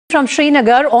From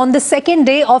Srinagar, on the second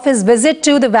day of his visit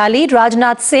to the valley,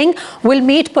 Rajnath Singh will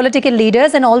meet political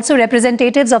leaders and also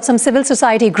representatives of some civil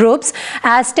society groups.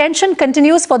 As tension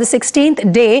continues for the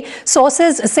 16th day,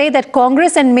 sources say that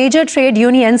Congress and major trade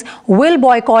unions will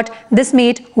boycott this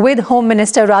meet with Home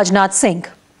Minister Rajnath Singh.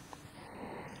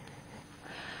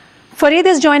 Fareed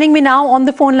is joining me now on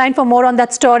the phone line for more on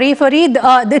that story. Fareed,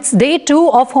 it's day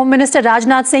 2 of Home Minister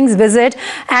Rajnath Singh's visit,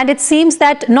 and it seems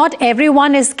that not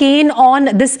everyone is keen on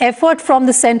this effort from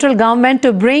the central government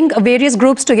to bring various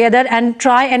groups together and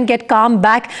try and get calm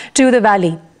back to the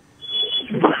valley.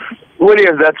 Well,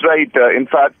 yes, that's right. In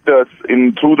fact,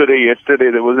 through the day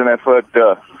yesterday, there was an effort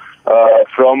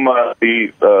from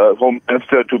the Home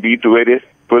Minister to be to various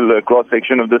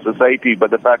cross-section of the society, but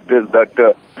the fact is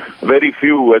that very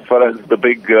few, as far as the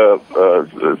big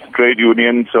trade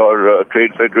unions or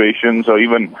trade federations or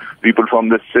even people from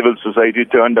the civil society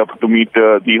turned up to meet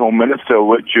the Home Minister,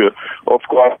 which of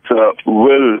course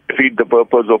will defeat the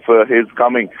purpose of his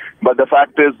coming. But the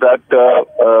fact is that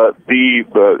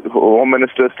the Home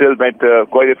Minister still met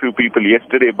quite a few people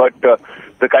yesterday, but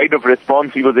the kind of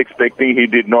response he was expecting, he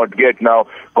did not get. Now,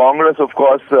 Congress, of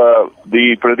course,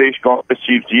 the Pradesh Congress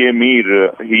Chief G.A.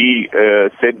 Mir, he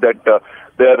said that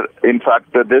in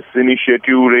fact, this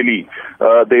initiative really,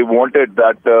 they wanted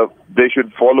that they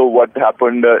should follow what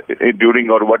happened during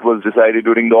or what was decided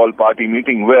during the all-party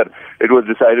meeting, where it was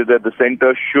decided that the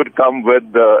centre should come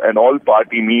with an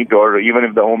all-party meet, or even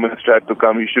if the Home Minister had to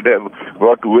come, he should have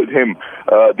brought with him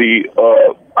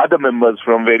the other members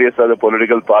from various other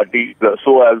political parties,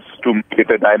 so as to make it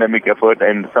a dynamic effort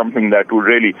and something that would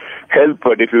really help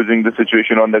diffusing the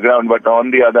situation on the ground. But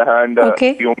on the other hand,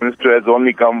 the Home Minister has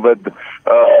only come with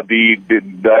the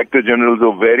Director Generals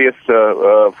of various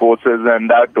forces, and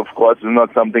that, of course, is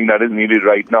not something that is needed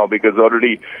right now, because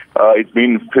already it's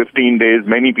been 15 days,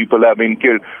 many people have been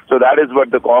killed. So that is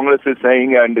what the Congress is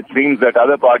saying, and it seems that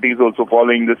other parties also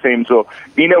following the same. So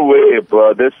in a way,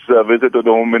 this visit of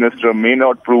the Home Minister may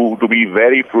not prove to be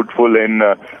very fruitful in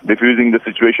diffusing the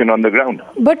situation on the ground.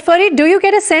 But Fareed, do you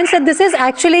get a sense that this is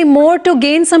actually more to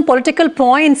gain some political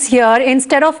points here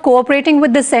instead of cooperating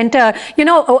with the centre? You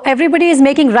know, everybody is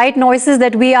making right noises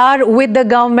that we are with the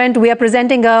government, we are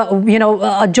presenting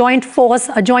a joint force,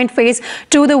 a joint face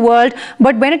to the world.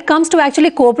 But when it comes to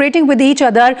actually cooperating with each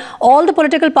other, all the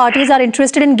political parties are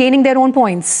interested in gaining their own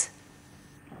points.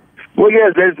 Well,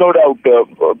 yes, there's no doubt.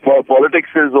 Politics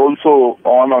is also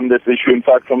on this issue. In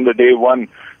fact, from the day one,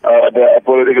 the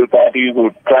political parties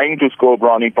were trying to score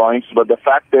brownie points. But the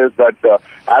fact is that,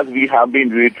 as we have been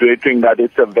reiterating, that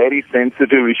it's a very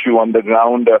sensitive issue on the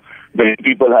ground. Many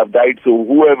people have died, so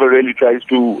whoever really tries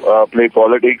to play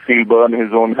politics, he'll burn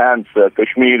his own hands.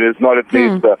 Kashmir is not a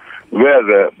place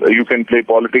where you can play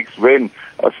politics when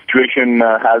a situation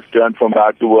has turned from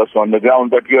bad to worse on the ground.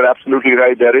 But you're absolutely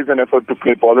right, there is an effort to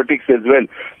play politics as well.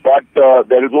 But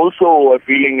there is also a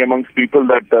feeling amongst people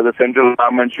that the central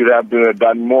government should have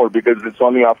done more, because it's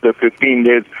only after 15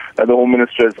 days that the Home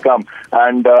Minister has come.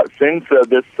 And since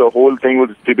this whole thing was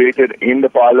debated in the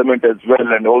Parliament as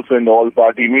well, and also in the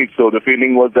all-party meet, so the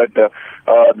feeling was that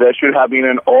there should have been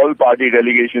an all-party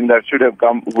delegation that should have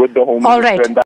come with the Home Minister. All right.